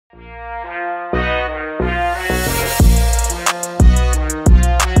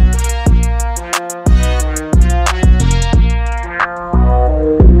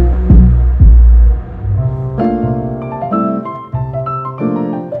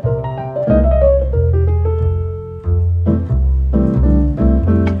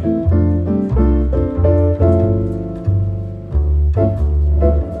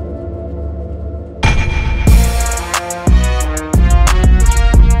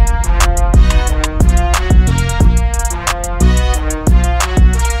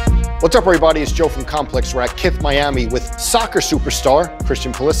What's up, everybody? It's Joe from Complex. We're at KITH Miami with soccer superstar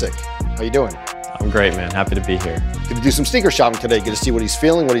Christian Pulisic. How you doing? I'm great, man. Happy to be here. Gonna do some sneaker shopping today. Get to see what he's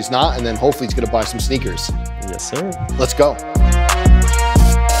feeling, what he's not, and then hopefully he's gonna buy some sneakers. Yes, sir. Let's go.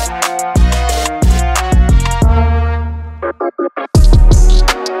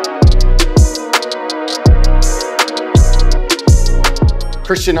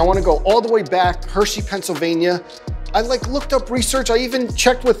 Christian, I want to go all the way back, Hershey, Pennsylvania. I looked up research. I even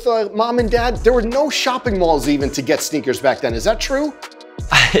checked with mom and dad. There were no shopping malls even to get sneakers back then. Is that true?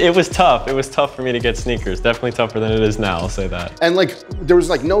 It was tough. It was tough for me to get sneakers. Definitely tougher than it is now, I'll say that. And there was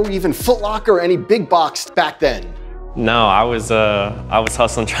no even Foot Locker or any big box back then. No, I was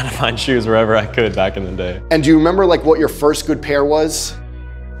hustling trying to find shoes wherever I could back in the day. And do you remember what your first good pair was?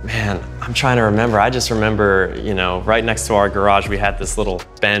 Man, I'm trying to remember. I just remember, right next to our garage, we had this little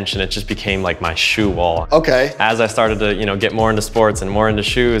bench and it just became like my shoe wall. Okay. As I started to, get more into sports and more into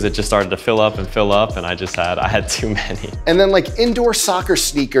shoes, it just started to fill up and I had too many. And then indoor soccer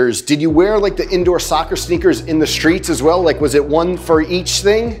sneakers, did you wear the indoor soccer sneakers in the streets as well? Was it one for each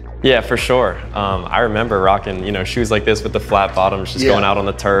thing? Yeah, for sure. I remember rocking, shoes like this with the flat bottoms, just going out on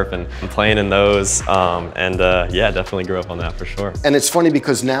the turf and playing in those. Yeah, definitely grew up on that for sure. And it's funny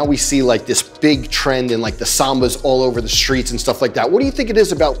because now we see this big trend in the Sambas all over the streets and stuff like that. What do you think it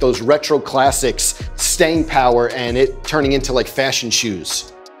is about those retro classics, staying power, and it turning into fashion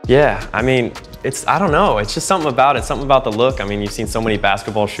shoes? Yeah, I mean, I don't know, it's just something about it, something about the look. I mean, you've seen so many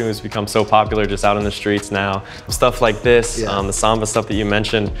basketball shoes become so popular just out in the streets now. Stuff like this, the Samba stuff that you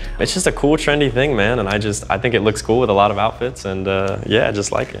mentioned, it's just a cool, trendy thing, man. And I think it looks cool with a lot of outfits and yeah, I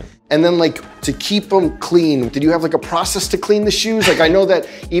just like it. And then to keep them clean, did you have a process to clean the shoes? I know that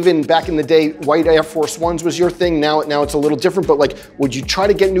even back in the day, white Air Force Ones was your thing. Now it's a little different, but would you try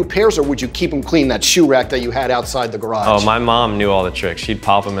to get new pairs or would you keep them clean, that shoe rack that you had outside the garage? Oh, my mom knew all the tricks. She'd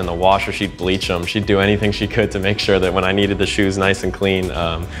pop them in the washer, she'd bleach them, she'd do anything she could to make sure that when I needed the shoes nice and clean,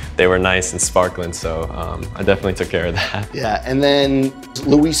 they were nice and sparkling, so I definitely took care of that. Yeah, and then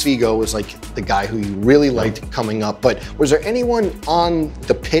Luis Figo was the guy who you really liked coming up, but was there anyone on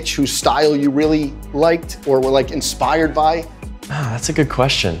the pitch whose style you really liked or were inspired by? Oh, that's a good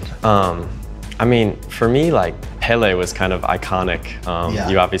question. I mean, for me, Pele was kind of iconic.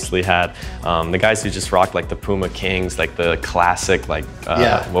 You obviously had the guys who just rocked the Puma Kings, the classic,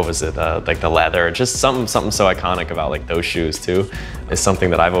 what was it, the leather, just something so iconic about those shoes too, is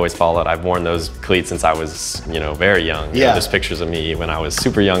something that I've always followed. I've worn those cleats since I was, very young. There's pictures of me when I was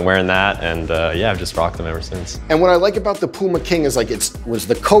super young wearing that, and yeah, I've just rocked them ever since. And what I like about the Puma King is it was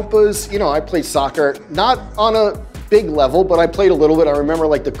the Copas. I played soccer, not on a big level, but I played a little bit. I remember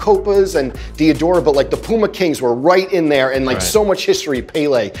the Copas and Diodora, but the Puma Kings were right in there and so much history,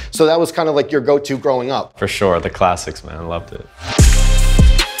 Pele. So that was kind of your go-to growing up. For sure, the classics, man, loved it.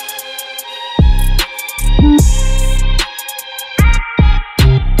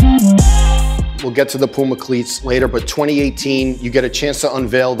 We'll get to the Puma cleats later, but 2018, you get a chance to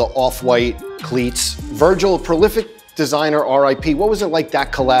unveil the off-white cleats. Virgil, prolific designer, RIP. What was it like,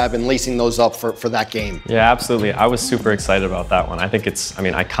 that collab and lacing those up for that game? Yeah, absolutely. I was super excited about that one. I think it's,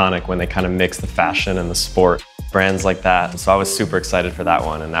 iconic when they kind of mix the fashion and the sport, brands like that. So I was super excited for that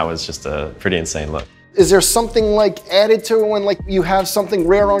one, and that was just a pretty insane look. Is there something added to it when you have something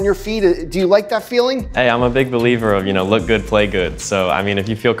rare on your feet? Do you like that feeling? Hey, I'm a big believer of, look good, play good. So, if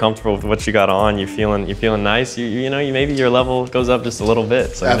you feel comfortable with what you got on, you're feeling nice, maybe your level goes up just a little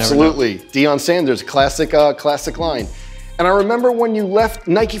bit. So absolutely. Deion Sanders, classic line. And I remember when you left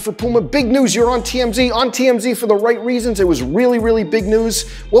Nike for Puma, big news, you're on TMZ for the right reasons. It was really, really big news.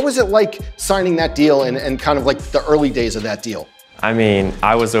 What was it like signing that deal and kind of the early days of that deal?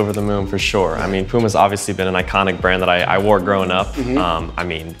 I was over the moon for sure. Puma's obviously been an iconic brand that I wore growing up.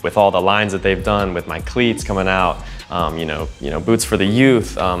 With all the lines that they've done with my cleats coming out, boots for the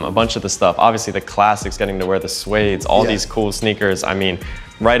youth, a bunch of the stuff. Obviously the classics, getting to wear the suedes, all these cool sneakers.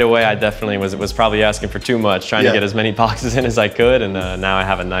 right away I definitely was probably asking for too much, trying to get as many boxes in as I could, and now I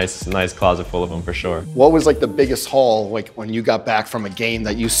have a nice closet full of them for sure. What was like the biggest haul, like when you got back from a game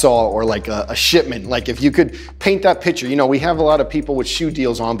that you saw, or like a shipment? Like if you could paint that picture, you know, we have a lot of people with shoe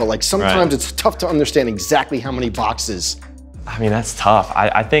deals on, but like sometimes it's tough to understand exactly how many boxes. I mean, that's tough.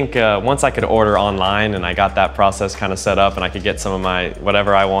 I think once I could order online and I got that process kind of set up and I could get some of my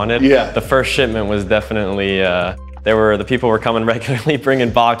whatever I wanted, the first shipment was definitely, the people were coming regularly,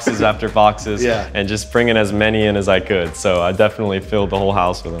 bringing boxes after boxes, and just bringing as many in as I could. So I definitely filled the whole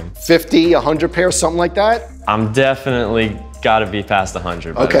house with them. 50, 100 pairs, something like that? I'm definitely got to be past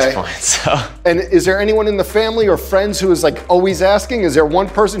 100 by this point. So. And is there anyone in the family or friends who is like always asking? Is there one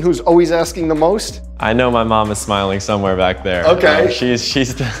person who's always asking the most? I know my mom is smiling somewhere back there.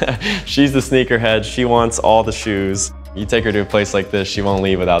 She's the sneakerhead. She wants all the shoes. You take her to a place like this, she won't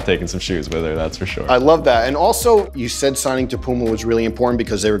leave without taking some shoes with her, that's for sure. I love that. And also, you said signing to Puma was really important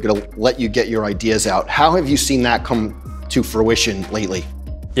because they were gonna let you get your ideas out. How have you seen that come to fruition lately?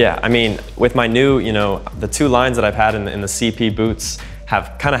 Yeah, I mean, with my new, you know, the 2 lines that I've had in the CP boots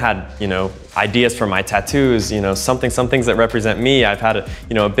have kind of had, you know, ideas for my tattoos, you know, some things that represent me. I've had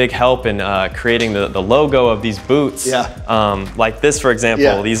a big help in creating the logo of these boots. Like this, for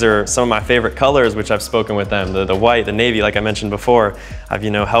example, these are some of my favorite colors, which I've spoken with them, the white, the navy, like I mentioned before. I've,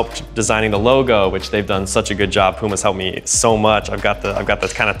 helped designing the logo, which they've done such a good job. Puma's helped me so much. I've got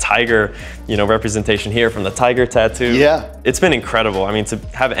this kind of tiger, representation here from the tiger tattoo. It's been incredible. I mean, to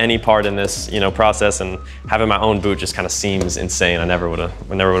have any part in this, process and having my own boot just kind of seems insane. I never would have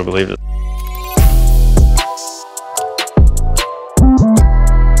believed it.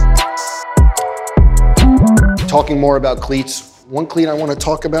 Talking more about cleats, one cleat I want to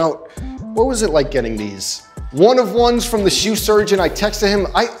talk about, what was it like getting these? One of ones from the shoe surgeon. I texted him,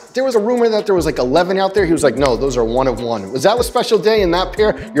 there was a rumor that there was like 11 out there. He was like, no, those are one of one. Was that a special day in that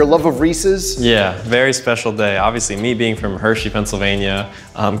pair? Your love of Reese's? Yeah, very special day. Obviously, me being from Hershey, Pennsylvania,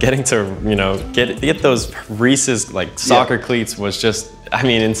 getting to, get those Reese's like soccer cleats was just, I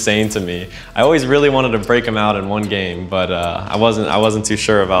mean, insane to me. I always really wanted to break them out in one game, but I wasn't too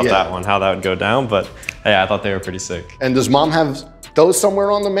sure about that one, how that would go down, but hey, I thought they were pretty sick. And does mom have those somewhere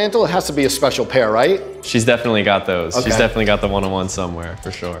on the mantle? It has to be a special pair, right? She's definitely got those. She's definitely got the one-on-one somewhere,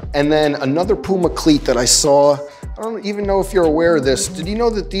 for sure. And then another Puma cleat that I saw, I don't even know if you're aware of this. Did you know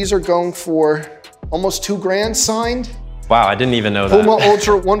that these are going for almost $2 grand signed? Wow, I didn't even know that. Puma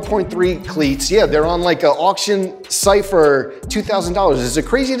Ultra 1.3 cleats. Yeah, they're on like an auction site for $2,000. Is it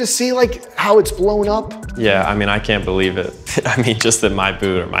crazy to see like how it's blown up? Yeah, I mean, I can't believe it. I mean, just that my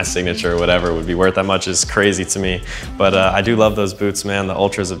boot or my signature or whatever would be worth that much is crazy to me. But I do love those boots, man. The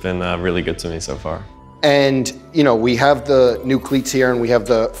Ultras have been really good to me so far. And, we have the new cleats here and we have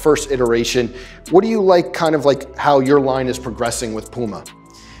the first iteration. What do you like, kind of like how your line is progressing with Puma?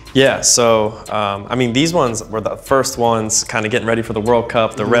 Yeah, so, I mean, these ones were the first ones kind of getting ready for the World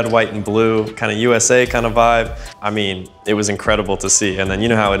Cup, the red, white, and blue, kind of USA kind of vibe. I mean, it was incredible to see. And then you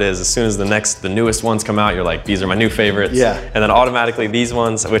know how it is, as soon as the newest ones come out, you're like, these are my new favorites. Yeah. And then automatically these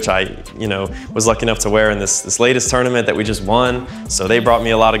ones, which I, was lucky enough to wear in this latest tournament that we just won. So they brought me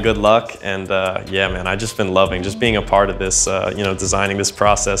a lot of good luck. And yeah, man, I've just been loving just being a part of this, designing this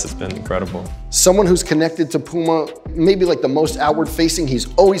process. It's been incredible. Someone who's connected to Puma, maybe like the most outward facing,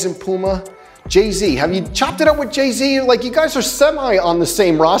 he's always in Puma. Jay-Z, have you chopped it up with Jay-Z? Like, you guys are semi on the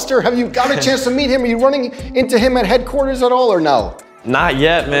same roster. Have you got a chance to meet him? Are you running into him at headquarters at all or no? Not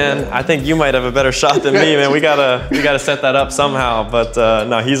yet, man. I think you might have a better shot than me, man. We gotta set that up somehow. But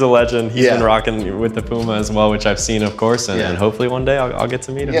no, he's a legend. He's been rocking with the Puma as well, which I've seen, of course, and hopefully one day I'll get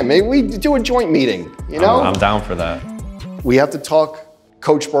to meet him. Yeah, maybe we do a joint meeting, I'm down for that. We have to talk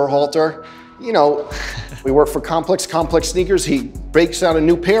Coach Berhalter. We work for Complex Sneakers. He breaks out a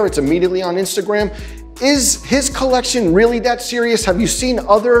new pair. It's immediately on Instagram. Is his collection really that serious? Have you seen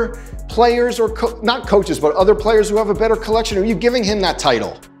other players or not coaches, but other players who have a better collection? Are you giving him that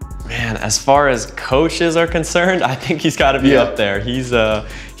title? Man, as far as coaches are concerned, I think he's got to be up there.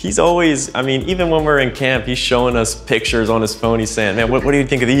 He's always, I mean, even when we're in camp, he's showing us pictures on his phone. He's saying, man, what do you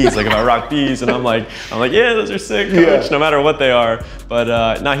think of these? Like, if I rock these? And I'm like, yeah, those are sick, coach, no matter what they are.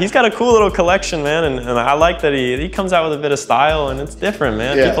 But no, he's got a cool little collection, man. And I like that he comes out with a bit of style and it's different,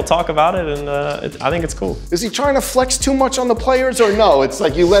 man. People talk about it and I think it's cool. Is he trying to flex too much on the players or no? It's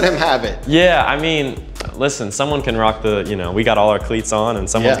like you let him have it. Yeah, I mean, listen, someone can rock the, we got all our cleats on and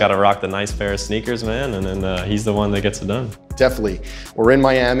someone's got to rock the nice pair of sneakers, man. And then he's the one that gets it done. Definitely. We're in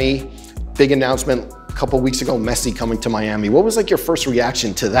Miami. Big announcement couple weeks ago, Messi coming to Miami. What was like your first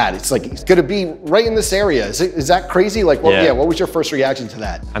reaction to that? It's like, it's gonna be right in this area. Is that crazy? Like, what was your first reaction to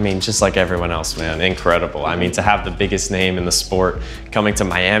that? I mean, just like everyone else, man, incredible. I mean, to have the biggest name in the sport coming to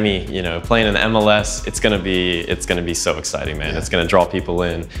Miami, you know, playing in the MLS, it's gonna be so exciting, man. It's gonna draw people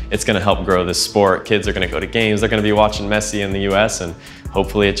in. It's gonna help grow this sport. Kids are gonna go to games. They're gonna be watching Messi in the US, and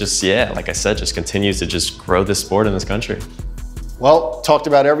hopefully it just, like I said, just continues to just grow this sport in this country. Well, talked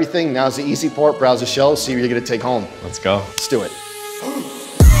about everything. Now's the easy part. Browse the shelves, see what you're gonna take home. Let's go. Let's do it.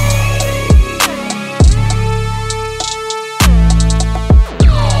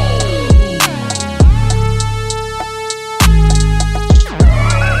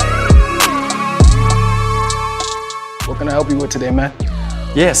 What can I help you with today, man?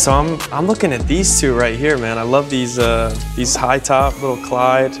 Yeah, so I'm looking at these two right here, man. I love these high top little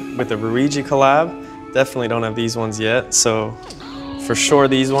Clyde with the Luigi collab. Definitely don't have these ones yet, so for sure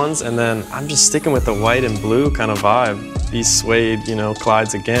these ones. And then I'm just sticking with the white and blue kind of vibe. These suede, you know,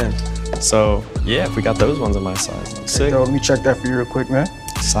 Clydes again. So yeah, if we got those ones in my size, looks sick. Yo, let me check that for you real quick, man.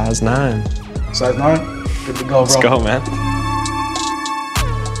 Size 9. Size 9? Good to go, bro. Let's go, man.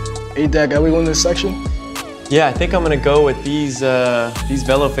 Hey, Dad, got we go in this section? Yeah, I think I'm gonna go with these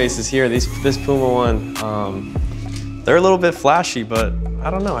Velo faces here. This Puma one. They're a little bit flashy, but I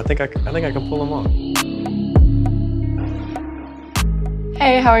don't know. I think I can pull them off.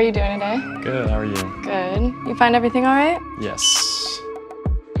 Hey, how are you doing today? Good, how are you? Good. You find everything all right? Yes.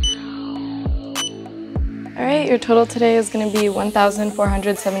 All right, your total today is gonna be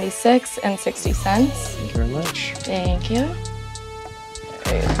 $1,476.60. Thank you very much. Thank you. All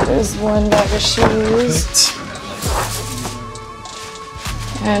right, there's one bag of shoes.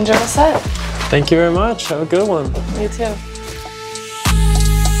 And you're all set. Thank you very much. Have a good one. You too.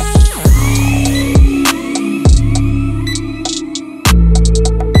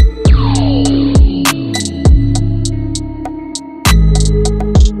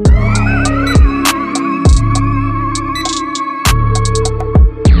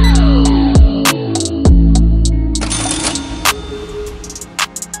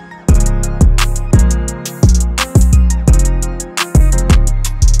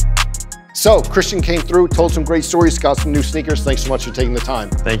 So Christian came through, told some great stories, got some new sneakers. Thanks so much for taking the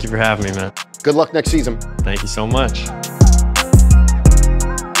time. Thank you for having me, man. Good luck next season. Thank you so much.